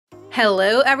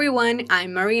Hello everyone,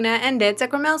 I'm Marina and it's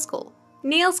Sakramel School.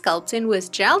 Nail sculpting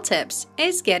with gel tips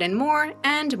is getting more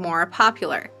and more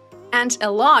popular. And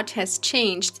a lot has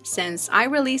changed since I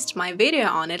released my video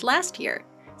on it last year.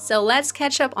 So let's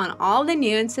catch up on all the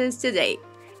nuances today.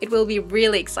 It will be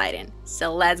really exciting,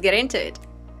 so let's get into it.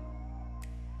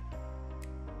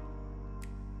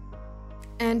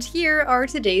 And here are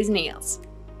today's nails.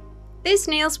 These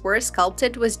nails were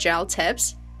sculpted with gel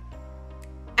tips.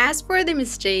 As for the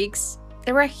mistakes,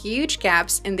 there were huge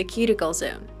gaps in the cuticle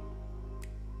zone.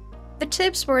 The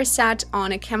tips were set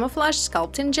on a camouflage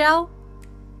sculpting gel,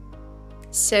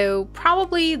 so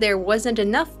probably there wasn't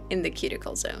enough in the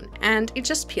cuticle zone and it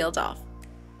just peeled off.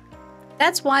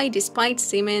 That's why, despite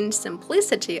seeming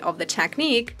simplicity of the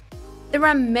technique, there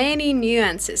are many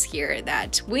nuances here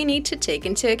that we need to take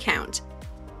into account.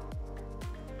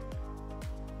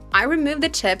 I removed the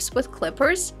tips with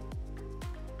clippers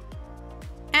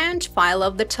and file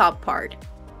off the top part.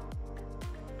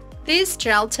 These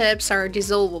gel tips are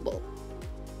dissolvable,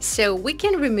 so we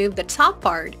can remove the top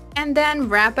part and then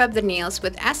wrap up the nails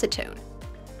with acetone,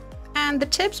 and the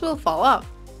tips will fall off.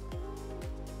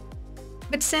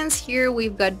 But since here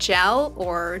we've got gel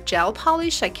or gel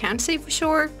polish, I can't say for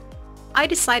sure, I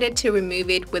decided to remove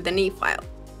it with an e-file.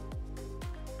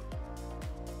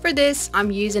 For this,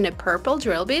 I'm using a purple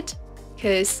drill bit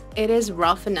because it is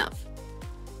rough enough.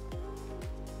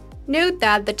 Note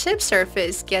that the tip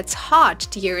surface gets hot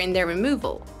during the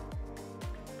removal,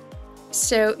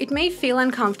 so it may feel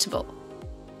uncomfortable.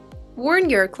 Warn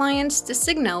your clients to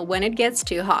signal when it gets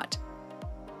too hot.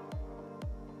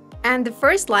 And the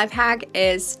first life hack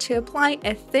is to apply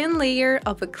a thin layer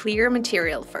of a clear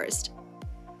material first.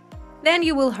 Then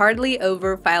you will hardly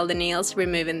overfile the nails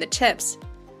removing the tips.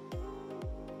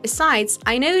 Besides,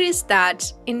 I noticed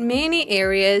that in many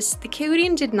areas the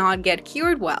coating did not get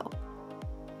cured well.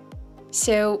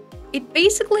 So it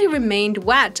basically remained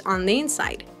wet on the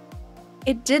inside.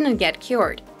 It didn't get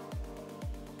cured,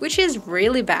 which is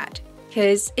really bad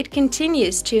because it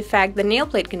continues to affect the nail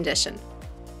plate condition.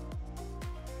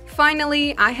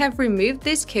 Finally, I have removed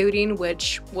this coating,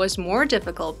 which was more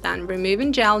difficult than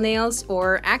removing gel nails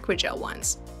or acrygel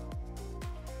ones.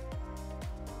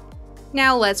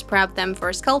 Now let's prep them for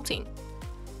sculpting.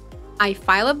 I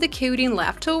file up the coating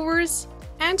leftovers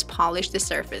and polish the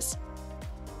surface.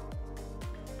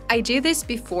 I do this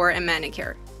before a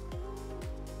manicure.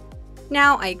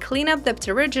 Now I clean up the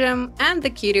pterygium and the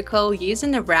cuticle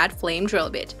using a red flame drill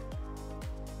bit.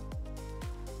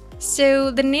 So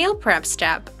the nail prep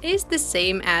step is the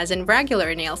same as in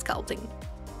regular nail sculpting.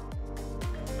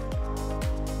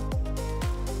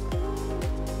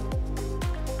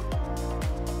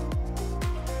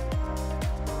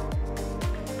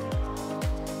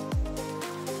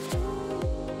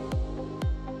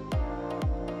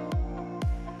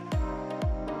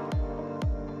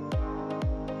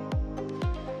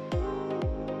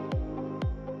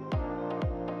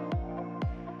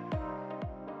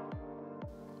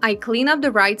 I clean up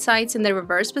the right sides in the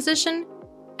reverse position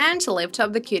and lift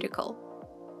up the cuticle.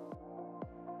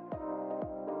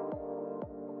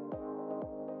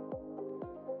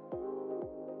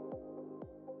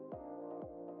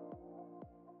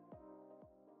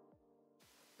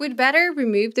 We'd better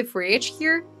remove the free edge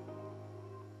here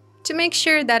to make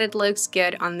sure that it looks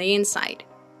good on the inside.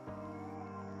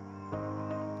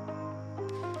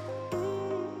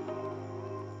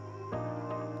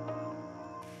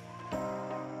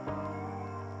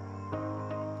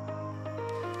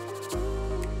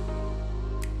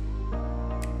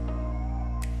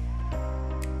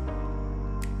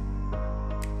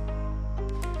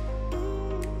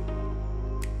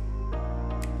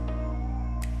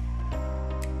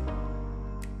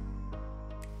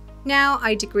 Now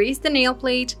I degrease the nail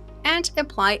plate and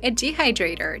apply a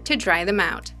dehydrator to dry them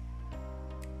out.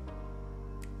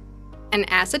 An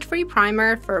acid-free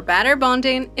primer for better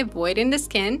bonding, avoiding the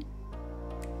skin.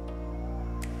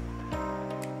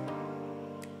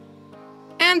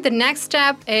 And the next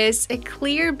step is a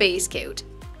clear base coat.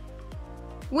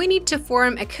 We need to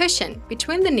form a cushion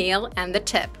between the nail and the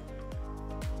tip.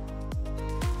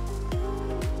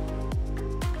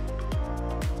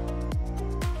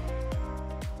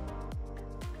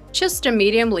 Just a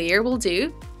medium layer will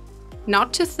do,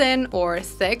 not too thin or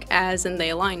thick as in the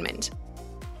alignment.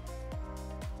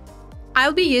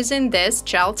 I'll be using this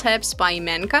gel tips by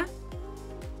Menka.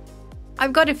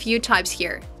 I've got a few types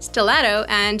here, stiletto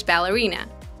and ballerina.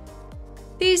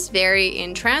 These vary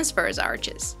in transverse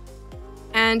arches,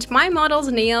 and my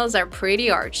model's nails are pretty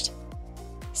arched.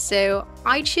 So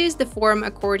I choose the form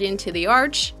according to the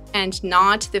arch and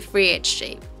not the free edge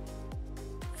shape.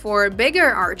 For bigger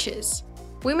arches,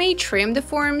 we may trim the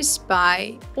forms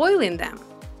by oiling them.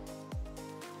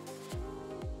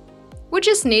 We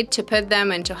just need to put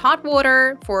them into hot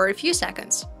water for a few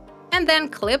seconds and then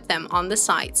clip them on the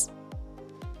sides.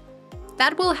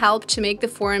 That will help to make the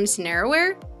forms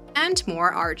narrower and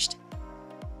more arched.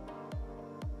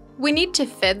 We need to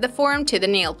fit the form to the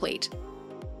nail plate.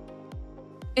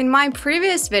 In my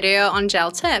previous video on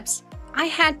gel tips, I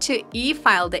had to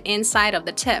e-file the inside of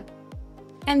the tip.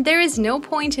 And there is no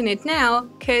point in it now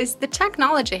because the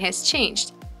technology has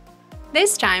changed.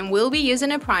 This time we'll be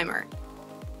using a primer.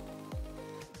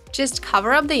 Just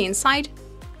cover up the inside,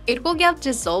 it will get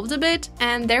dissolved a bit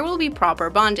and there will be proper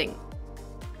bonding.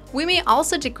 We may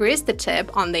also degrease the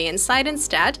tip on the inside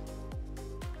instead.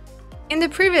 In the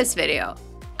previous video,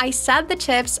 I set the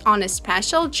tips on a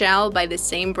special gel by the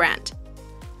same brand.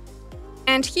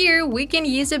 And here we can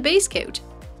use a base coat.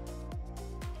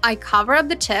 I cover up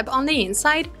the tip on the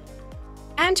inside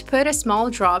and put a small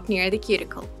drop near the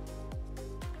cuticle.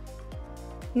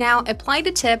 Now apply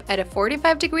the tip at a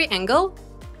 45-degree angle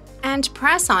and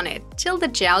press on it till the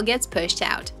gel gets pushed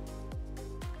out.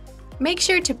 Make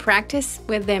sure to practice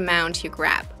with the amount you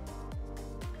grab.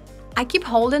 I keep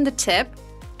holding the tip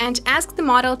and ask the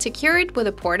model to cure it with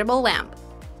a portable lamp.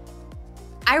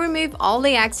 I remove all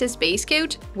the excess base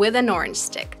coat with an orange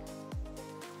stick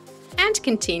and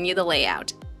continue the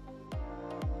layout.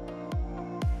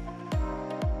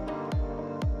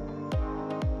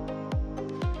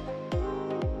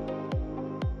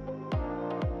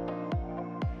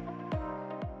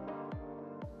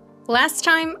 Last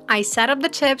time, I set up the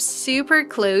tips super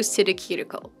close to the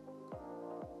cuticle.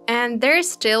 And there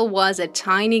still was a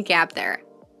tiny gap there.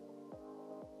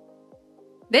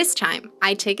 This time,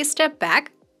 I take a step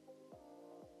back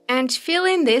and fill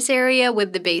in this area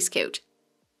with the base coat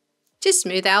to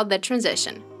smooth out the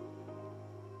transition.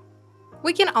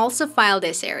 We can also file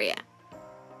this area.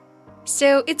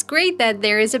 So it's great that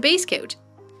there is a base coat.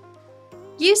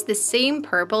 Use the same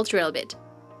purple drill bit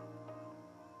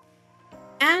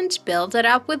and build it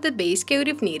up with the base coat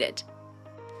if needed.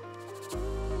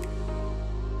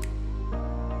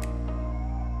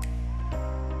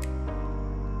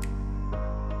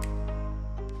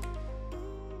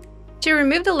 To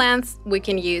remove the length, we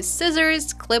can use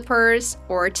scissors, clippers,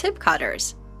 or tip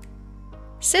cutters.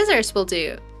 Scissors will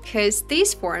do, because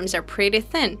these forms are pretty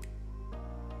thin,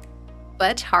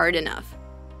 but hard enough.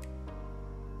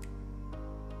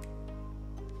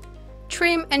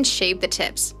 Trim and shape the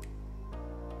tips.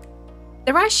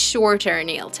 There are shorter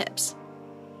nail tips,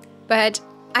 but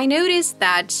I noticed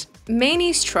that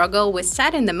many struggle with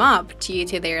setting them up due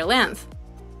to their length.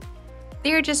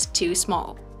 They're just too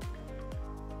small.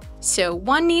 So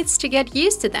one needs to get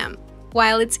used to them,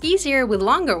 while it's easier with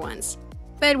longer ones,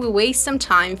 but we waste some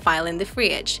time filing the free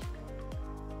edge.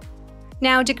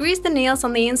 Now degrease the nails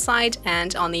on the inside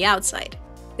and on the outside.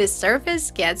 This surface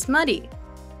gets muddy,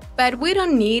 but we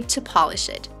don't need to polish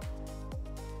it.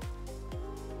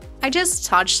 I just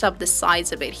touched up the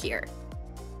sides a bit here.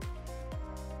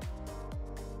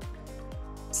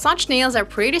 Such nails are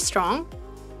pretty strong,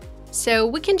 so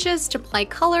we can just apply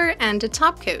color and a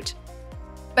top coat.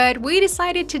 But we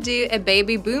decided to do a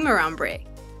baby boomer ombre.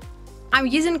 I'm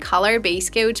using color base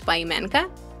coat by Menka.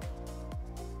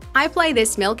 I apply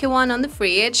this milky one on the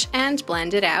free edge and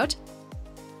blend it out.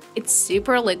 It's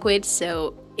super liquid,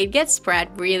 so it gets spread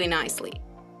really nicely.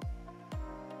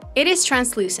 It is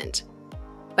translucent,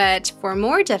 but for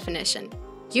more definition,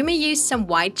 you may use some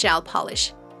white gel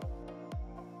polish.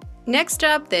 Next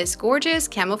up, this gorgeous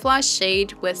camouflage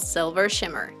shade with silver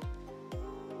shimmer.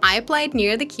 I apply it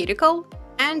near the cuticle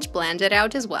and blend it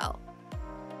out as well.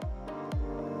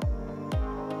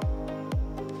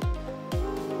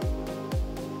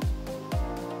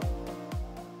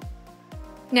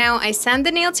 Now I send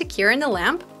the nail to cure in the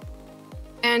lamp,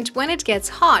 and when it gets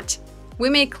hot, we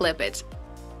may clip it.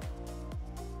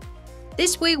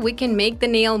 This way we can make the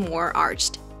nail more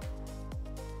arched.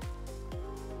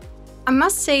 I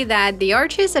must say that the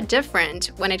arches are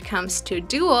different when it comes to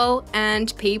dual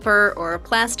and paper or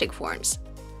plastic forms.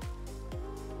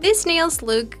 These nails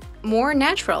look more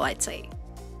natural, I'd say.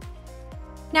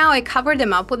 Now I cover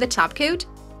them up with a top coat.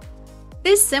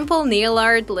 This simple nail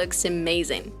art looks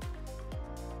amazing.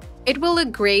 It will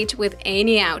look great with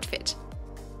any outfit.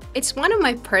 It's one of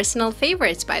my personal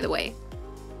favorites, by the way.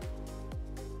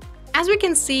 As we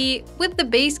can see, with the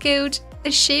base coat,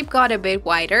 the shape got a bit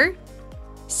wider,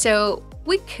 so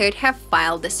we could have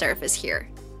filed the surface here.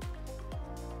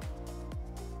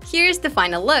 Here's the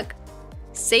final look.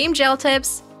 Same gel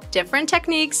tips, different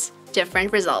techniques,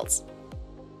 different results.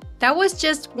 That was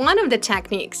just one of the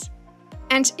techniques.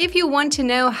 And if you want to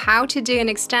know how to do an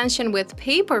extension with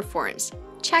paper forms,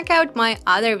 check out my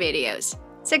other videos.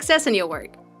 Success in your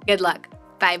work. Good luck.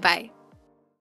 Bye bye.